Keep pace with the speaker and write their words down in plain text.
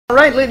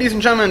Alright, ladies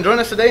and gentlemen, join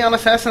us today on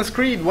Assassin's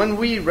Creed when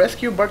we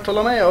rescue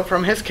Bartolomeo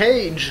from his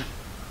cage.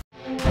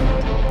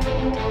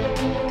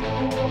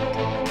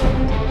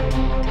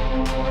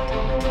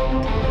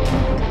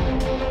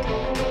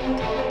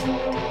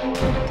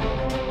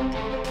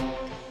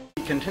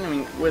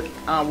 Continuing with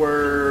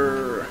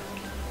our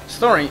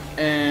story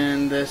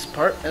in this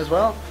part as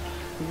well,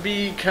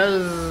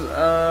 because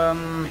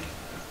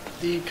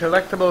the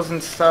collectibles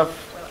and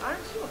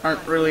stuff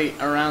aren't really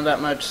around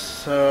that much,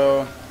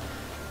 so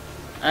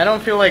I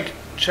don't feel like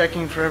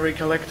checking for every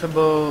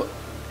collectible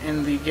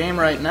in the game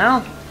right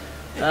now.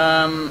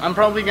 I'm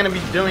probably going to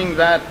be doing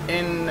that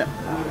in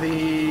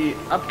the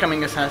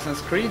upcoming Assassin's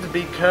Creed,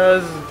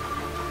 because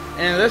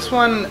in this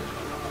one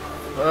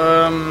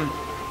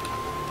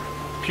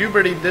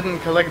Puberty didn't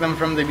collect them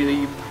from the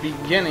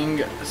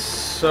beginning,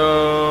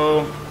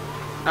 so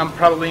I'm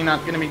probably not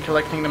going to be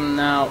collecting them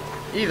now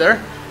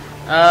either.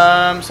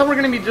 So we're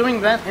going to be doing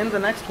that in the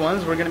next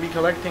ones. We're going to be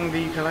collecting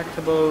the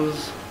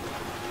collectibles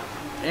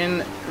in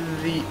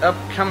the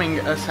upcoming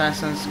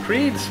Assassin's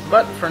Creeds,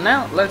 but for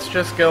now, let's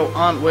just go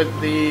on with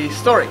the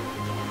story.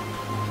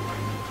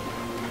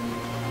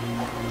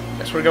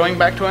 Guess we're going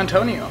back to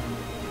Antonio.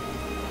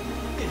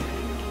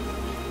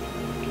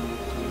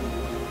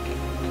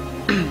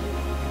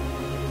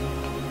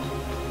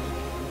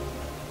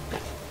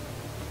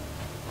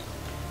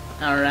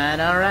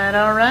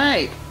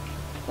 Alright.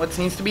 What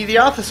seems to be the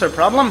officer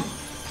problem?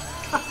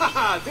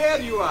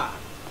 There you are.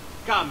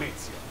 Come,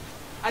 Ezio.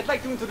 I'd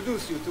like to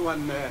introduce you to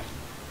an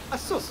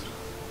associate.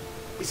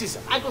 This is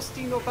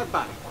Agostino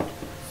Barbarico,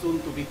 soon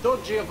to be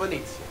Doge of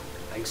Venezia,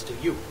 thanks to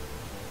you.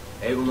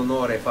 È un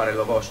onore fare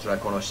la vostra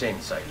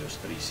conoscenza,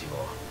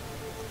 illustrissimo.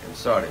 I'm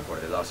sorry for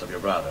the loss of your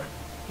brother.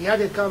 He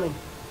had it coming.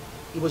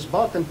 He was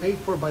bought and paid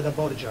for by the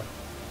Borgia,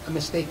 a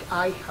mistake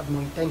I have no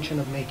intention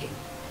of making.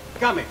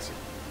 Come, Ezio.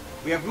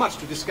 We have much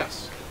to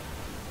discuss.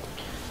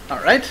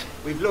 Alright.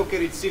 We've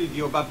located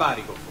Silvio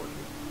Barbarico for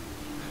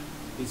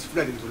you. He's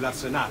fled into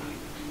l'Arsenale.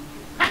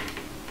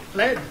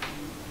 Fled?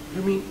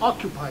 You mean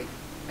occupied,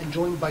 and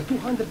joined by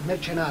 200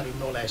 mercenari,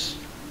 no less.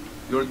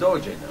 You're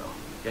Doge now.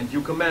 Can't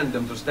you command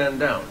them to stand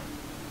down?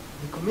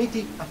 The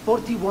committee of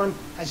 41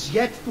 has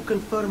yet to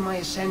confirm my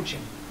ascension.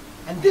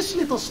 And this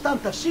little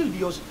stunt of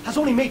Silvio's has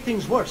only made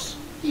things worse.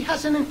 He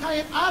has an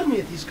entire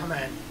army at his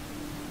command.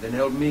 Then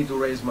help me to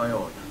raise my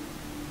own.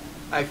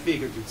 I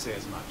figured you'd say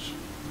as much.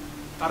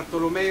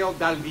 Bartolomeo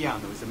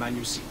d'Alviano is the man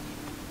you seek.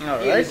 He and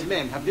Alright. his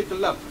men have little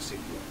love for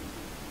Silvio.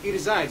 He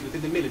resides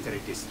within the military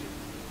district,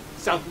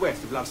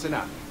 southwest of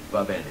l'Arsenale.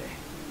 Va bene.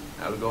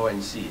 I'll go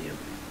and see him.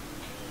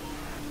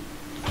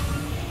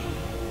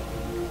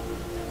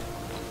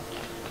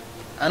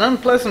 An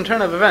unpleasant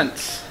turn of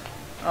events.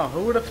 Oh,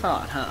 who would have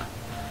thought, huh?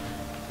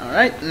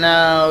 Alright,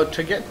 now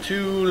to get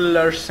to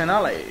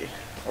l'Arsenale,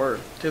 or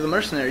to the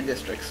mercenary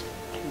district.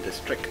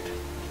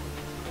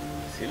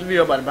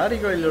 Silvio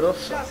Barbarico il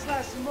Rosso.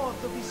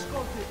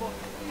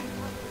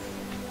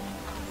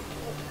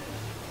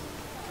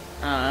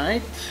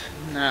 Alright,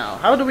 now,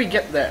 how do we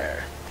get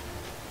there?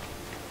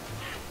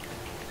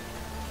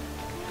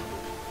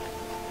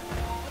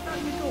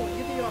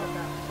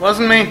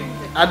 Wasn't me.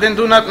 I didn't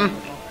do nothing.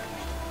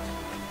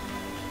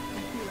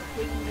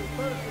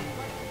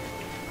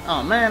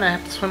 Oh man, I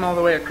have to swim all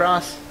the way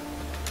across.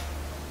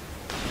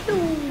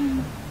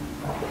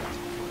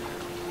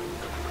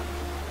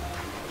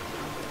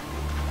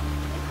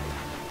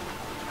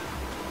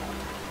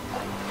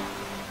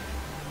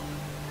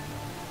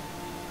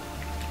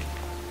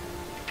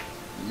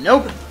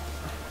 Nope.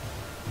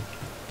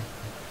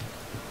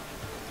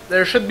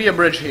 There should be a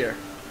bridge here.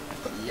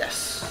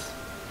 Yes.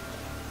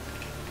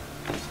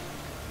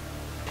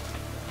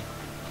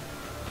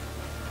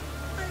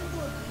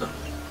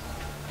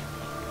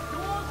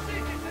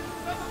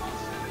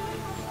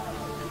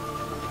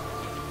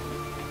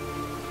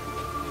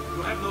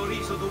 You have no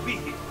reason to be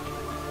here.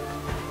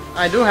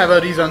 I do have a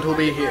reason to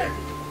be here.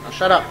 Now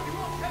shut up.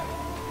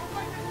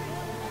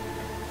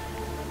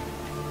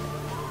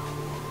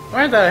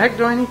 Where the heck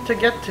do I need to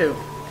get to?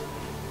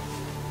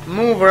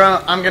 Move or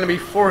I'm gonna be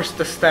forced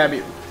to stab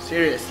you.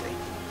 Seriously.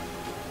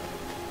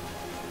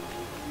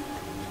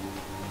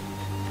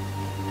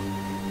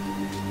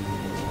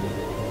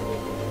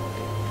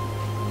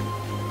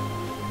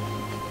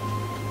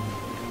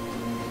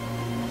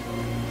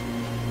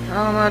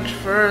 How much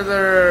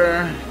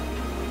further?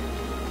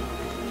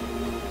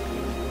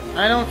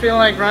 I don't feel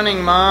like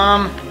running,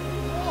 Mom.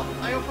 Oh,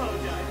 I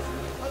apologize.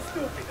 How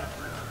stupid.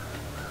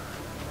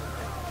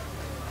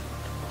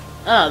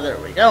 Ah, there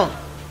we go.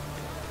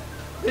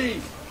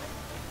 Please.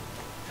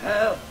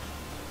 Help.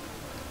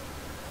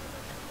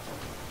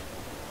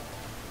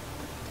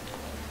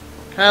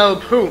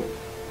 Help who?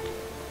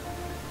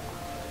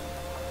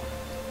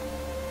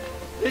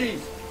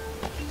 Please.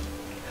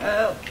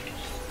 Help.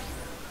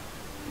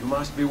 You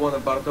must be one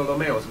of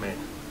Bartolomeo's men.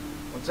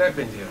 What's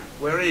happened here?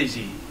 Where is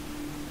he?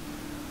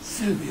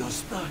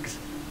 Silvio's thugs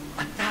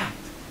attacked,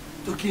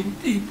 took him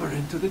deeper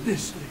into the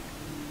district.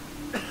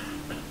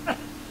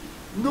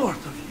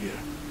 North of here.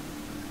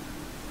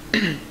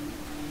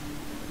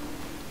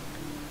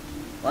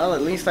 Well,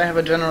 at least I have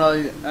a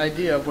general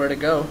idea of where to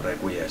go.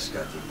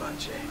 Requiescat in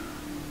pace.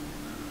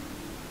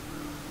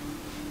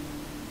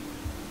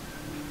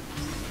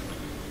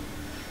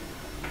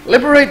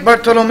 Liberate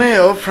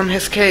Bartolomeo from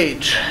his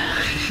cage.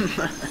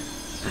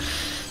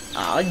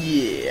 Oh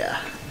yeah.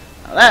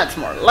 Now that's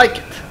more like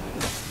it.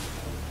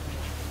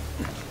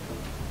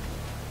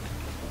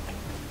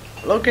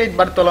 Locate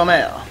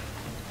Bartolomeo.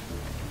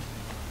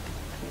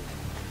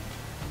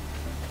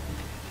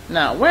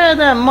 Now, where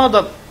that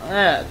mother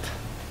at?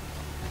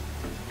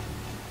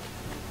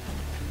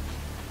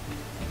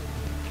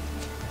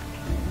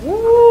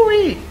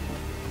 Woo-wee!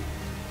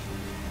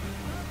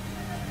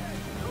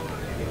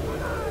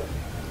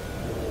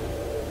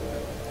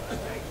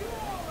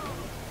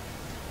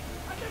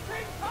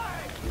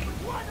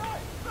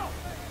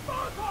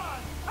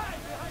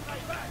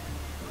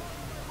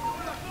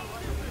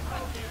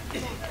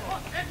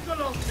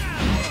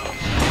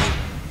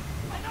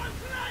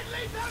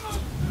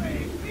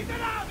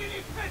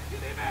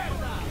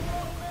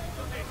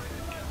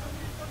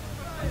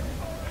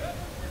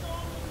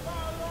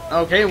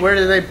 Okay, where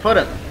did they put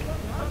him?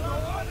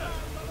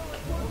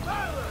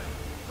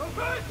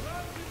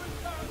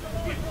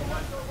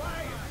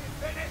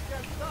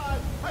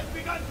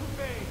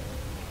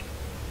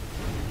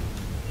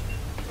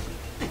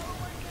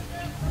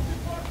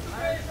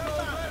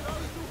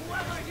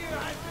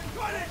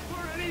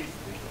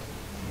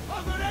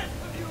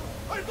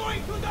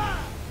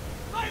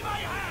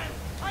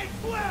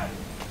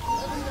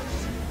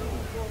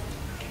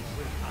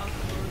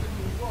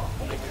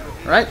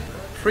 Right?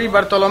 Free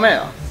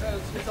Bartolomeo.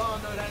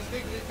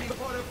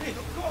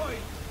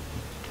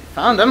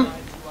 Found him.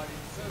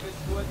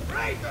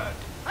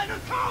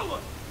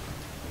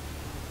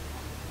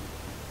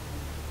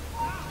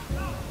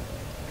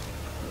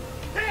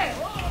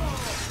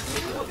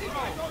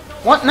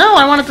 What? No,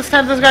 I wanted to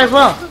stab this guy as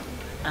well.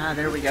 Ah,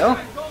 there we go.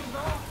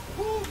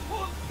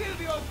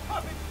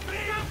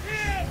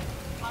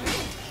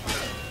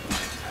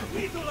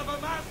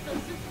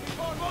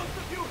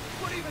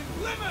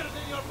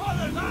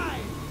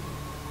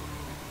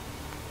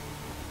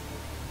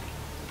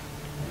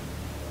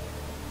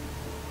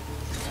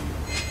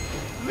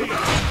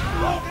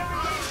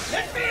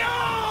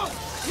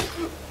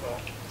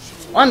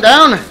 One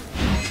down.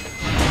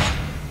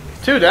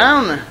 Two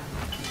down.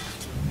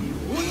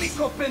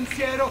 Unico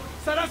pensiero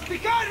sarà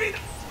spiccarvi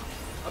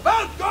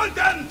about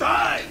golden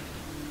time.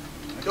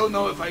 I don't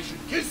know if I should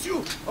kiss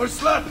you or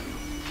slap you.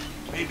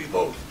 Maybe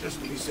both,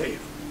 just to be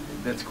safe.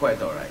 That's quite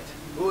all right.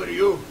 Who are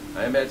you?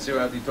 I'm Ezio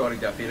Auditore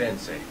da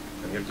Firenze.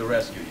 I'm here to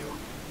rescue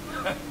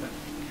you.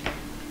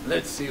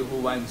 Let's see who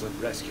winds up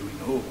rescuing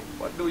who.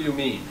 What do you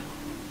mean?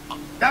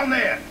 Down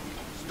there!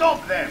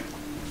 Stop them!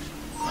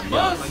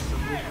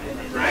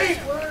 Right?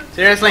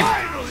 Seriously?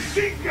 Finally,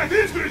 think get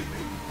interesting!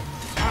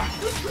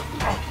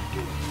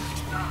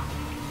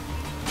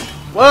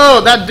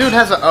 Whoa, that dude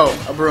has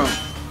a broom.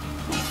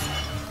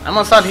 I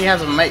almost thought he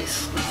has a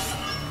mace.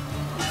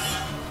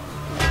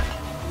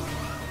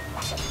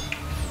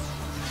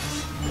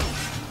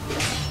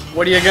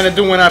 What are you gonna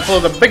do when I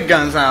pull the big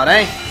guns out,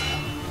 eh?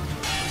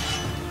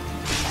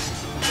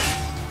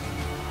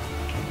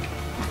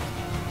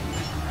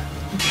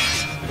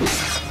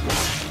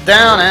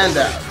 Down and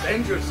down.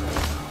 Dangerous.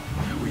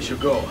 We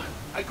should go.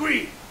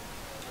 Agree.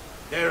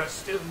 There are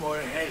still more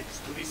heads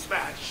to be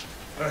smashed.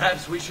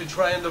 Perhaps we should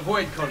try and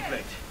avoid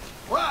conflict.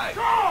 Why?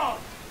 God!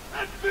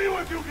 Let's see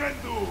what you can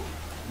do!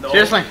 No.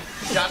 Seriously?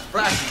 Just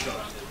practical.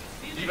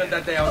 Even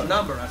that they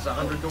outnumber us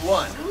 100 to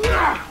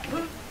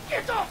 1.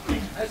 Get off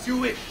me! As you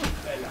wish,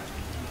 fella.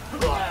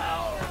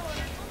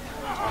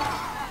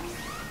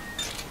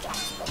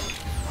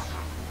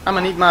 I'm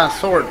gonna need my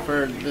sword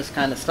for this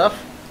kind of stuff.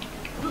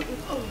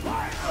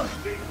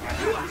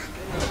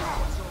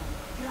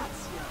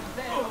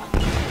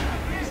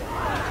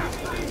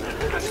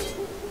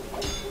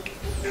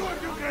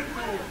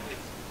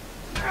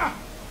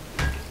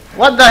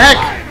 What the heck?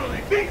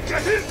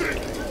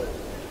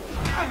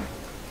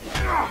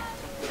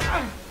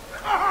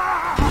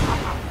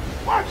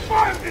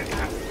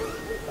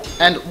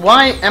 And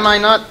why am I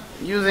not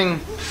using...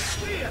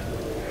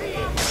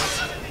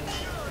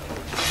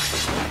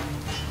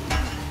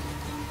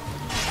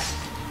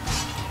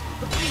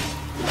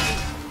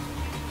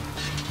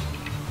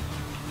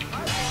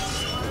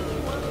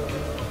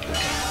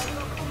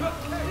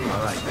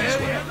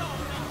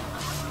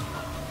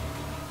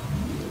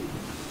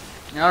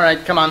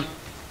 Alright, come on.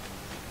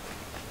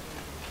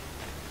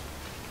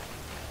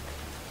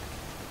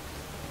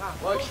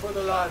 Watch for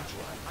the large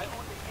one.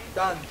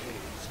 Dante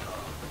is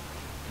gone.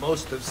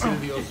 Most of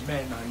Silvio's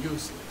men are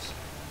useless,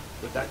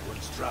 but that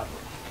one's trouble.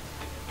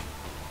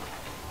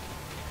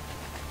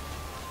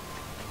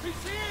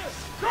 He's here!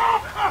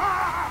 Stop!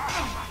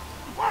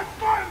 What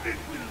fun this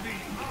will be!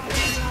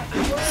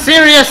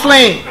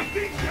 Seriously!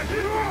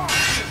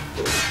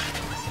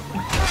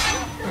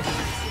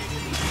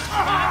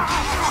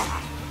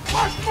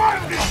 What fun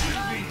this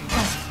will be!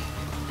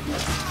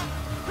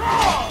 Go!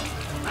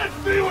 Let's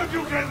see what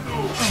you can do!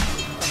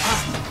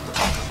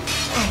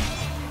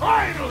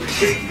 Finally,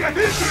 King, get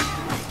interested!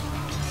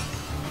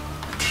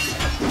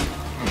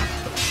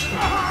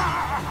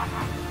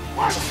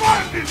 What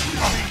fun this will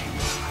be!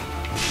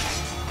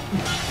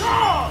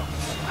 Come!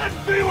 Let's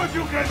see what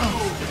you can do!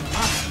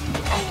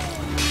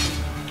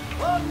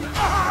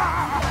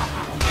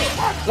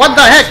 What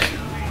the heck?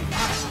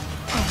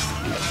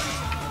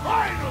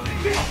 Finally,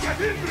 things get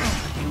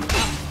interesting!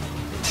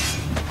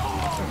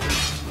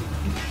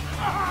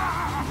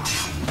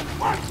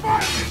 What fun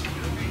this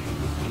will be!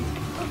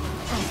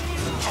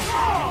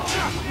 Come!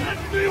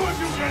 Let's see what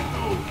you can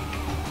do!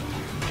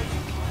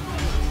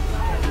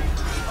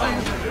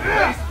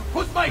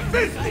 Put my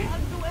fist in!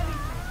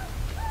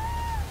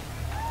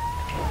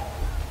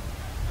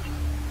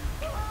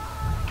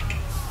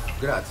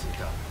 Grazie,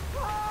 Tom.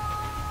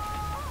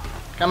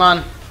 Come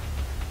on.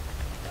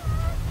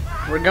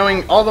 We're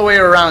going all the way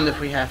around if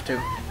we have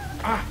to.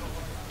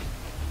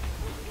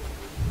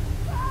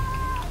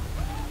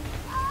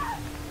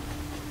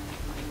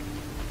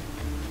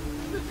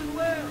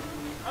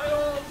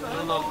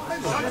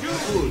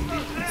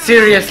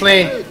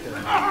 Seriously.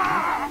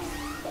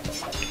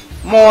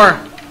 More.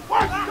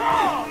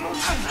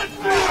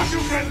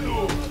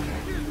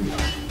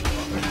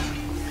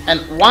 And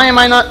why am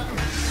I not...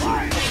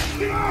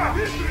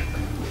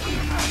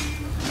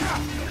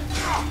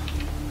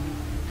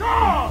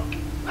 Come!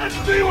 Let's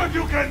see what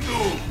you can do!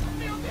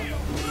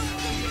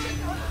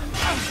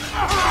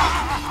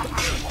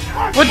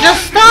 Would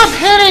just stop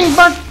hitting,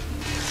 but...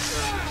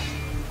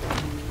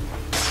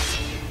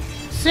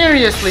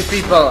 Seriously,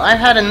 people, I've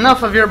had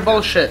enough of your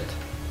bullshit.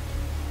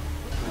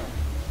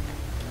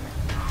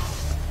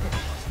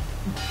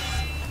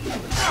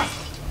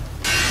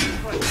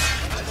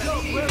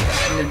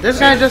 If this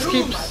guy just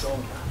keeps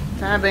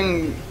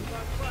stabbing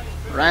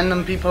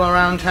random people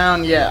around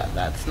town, yeah,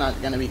 that's not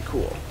gonna be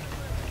cool.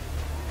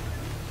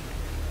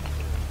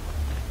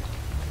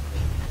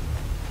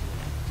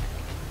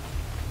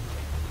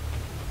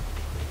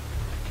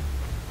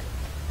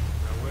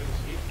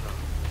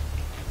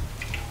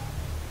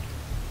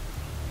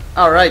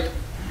 Alright.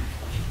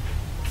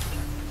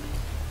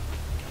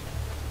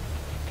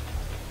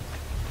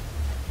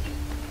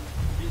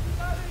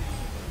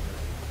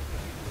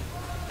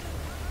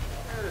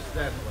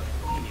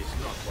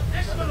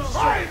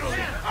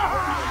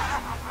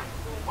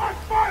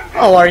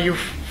 Oh, are you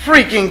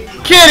freaking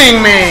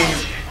kidding me?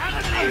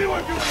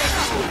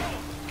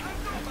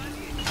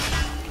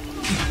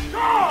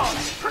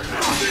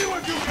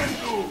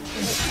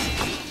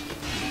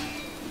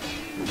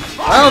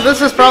 Well,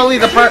 this is probably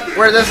the part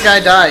where this guy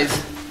dies.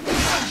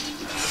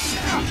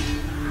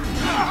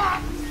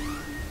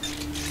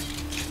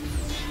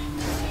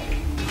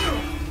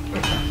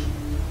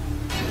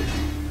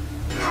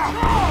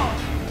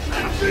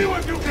 Let's see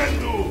what you can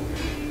do.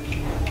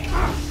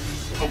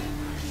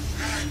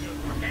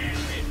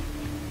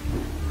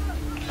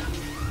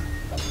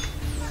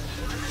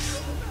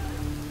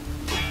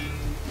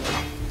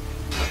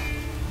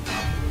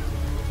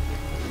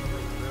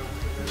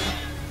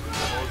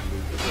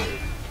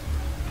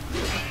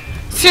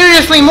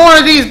 Seriously, more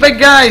of these big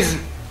guys!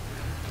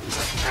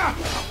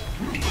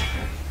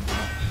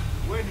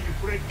 When you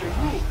break the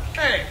rule,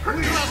 Hey,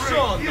 what's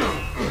on?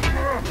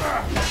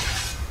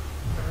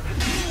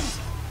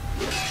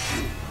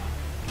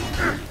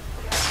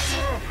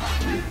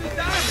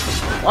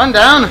 One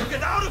down.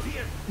 Get out of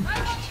here!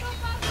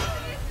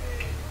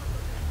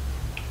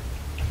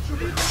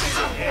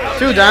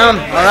 Two down.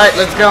 Alright,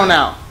 let's go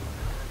now.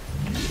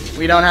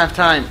 We don't have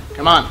time.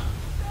 Come on.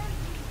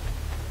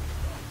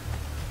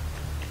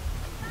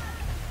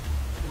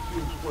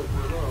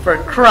 For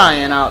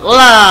crying out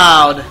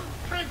loud!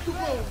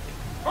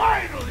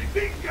 finally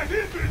things get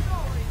interesting.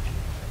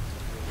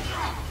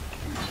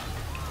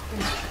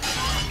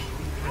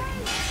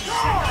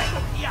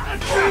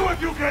 Let's see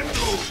what you can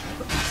do.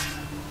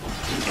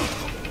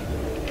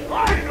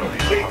 Finally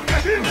things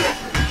get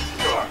interesting.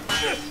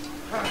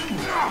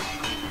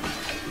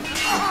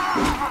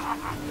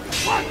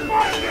 What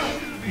fun this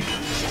will be.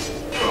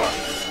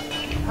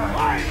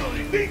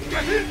 Finally things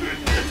get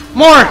interesting.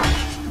 More!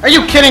 Are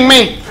you kidding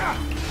me?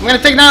 I'm gonna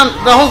take down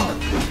the whole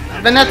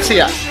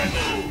Venezia.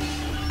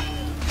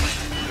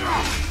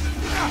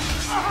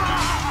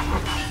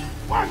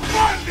 What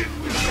fun this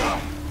will be.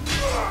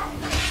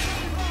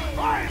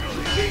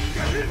 Finally things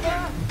get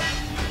interesting.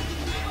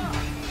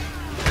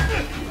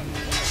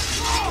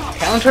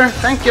 Counter,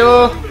 thank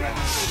you.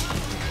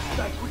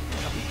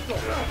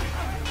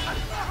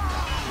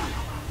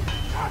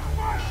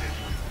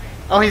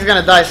 Oh, he's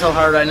gonna die so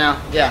hard right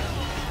now. Yeah,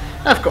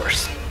 of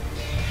course.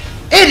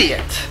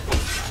 Idiot!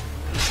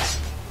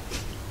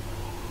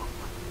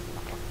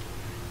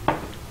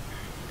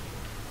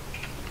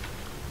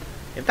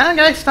 If that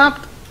guy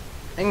stopped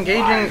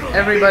engaging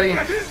everybody...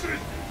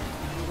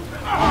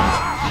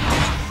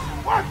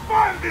 What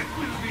fun this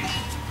will be.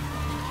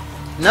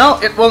 No,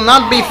 it will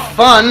not be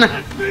fun.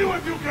 Let's see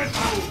what you can do.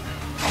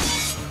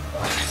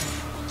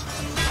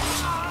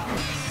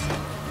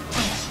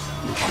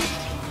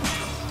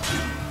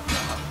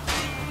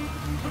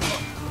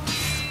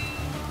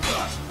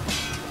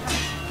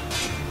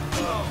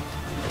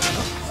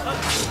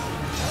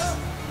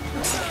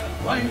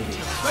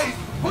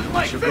 Put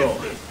my fist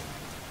in!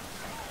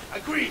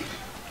 Agreed.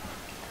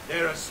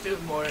 There are still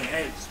more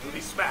heads to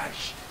be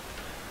smashed.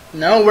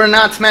 No, we're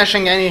not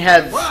smashing any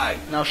heads. Why?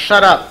 Now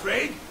shut up.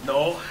 Afraid?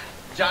 No,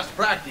 just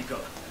practical.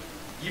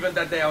 Given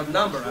that they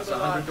outnumber us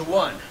 100 to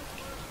 1.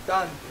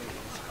 Dante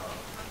is called.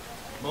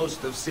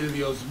 Most of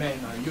Silvio's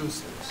men are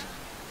useless,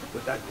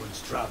 but that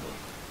one's trouble.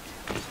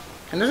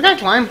 Can this guy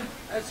climb?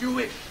 As you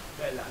wish,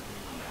 Bella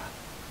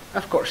mia.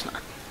 Of course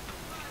not.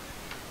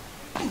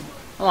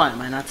 Why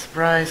am I not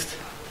surprised?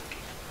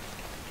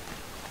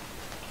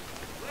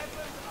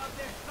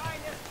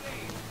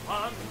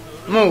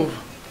 Move.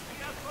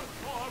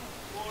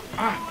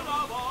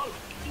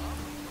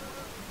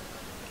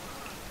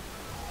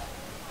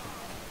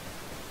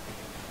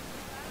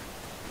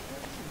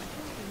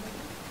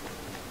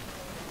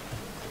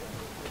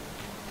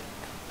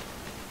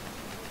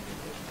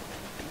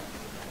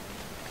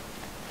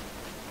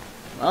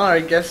 Well, I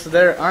guess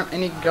there aren't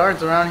any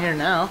guards around here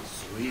now.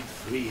 Sweet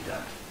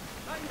Frida.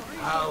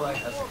 How I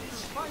have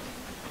missed you.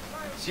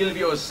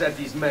 Silvio has set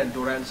his men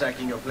to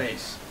ransacking your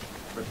place.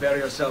 Prepare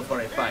yourself for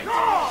a fight.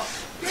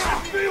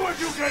 See what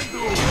you can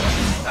do!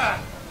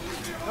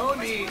 No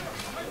need.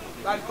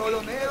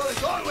 Bartolomeo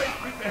is always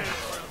prepared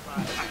for a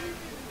fight.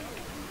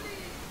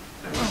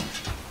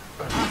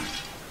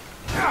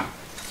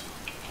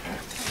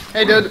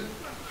 Hey, dude.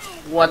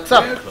 What's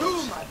up? Where to,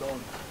 Madonna?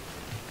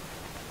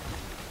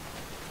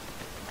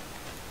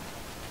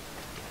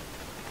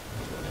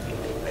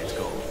 Let's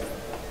go.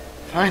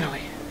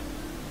 Finally.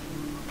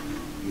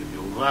 If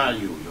you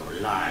value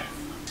your life,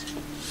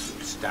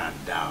 you stand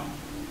down.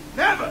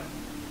 Never!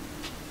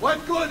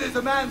 What good is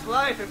a man's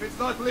life if it's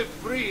not lived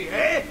free,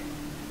 eh?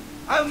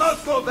 I'll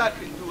not go back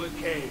into a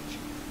cage.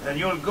 Then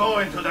you'll go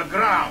into the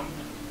ground.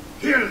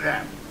 Kill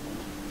them.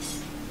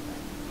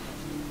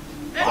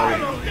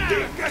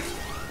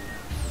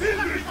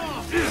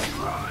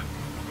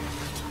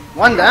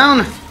 One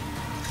down.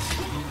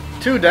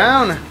 Two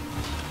down.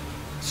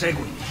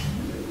 Segui.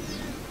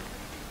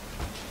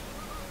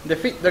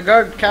 Defeat the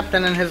guard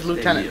captain and his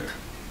lieutenant. here.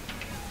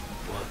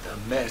 What a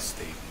mess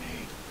they've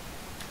made.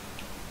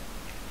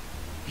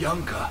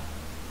 Bianca.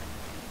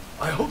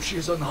 I hope she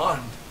is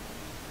unharmed.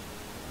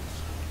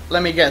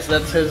 Let me guess,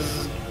 that's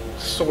his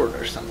sword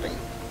or something.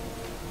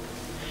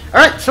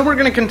 Alright, so we're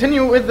going to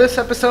continue with this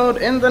episode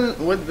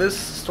with this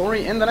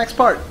story in the next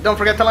part. Don't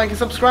forget to like and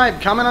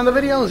subscribe, comment on the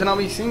videos, and I'll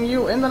be seeing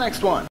you in the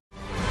next one.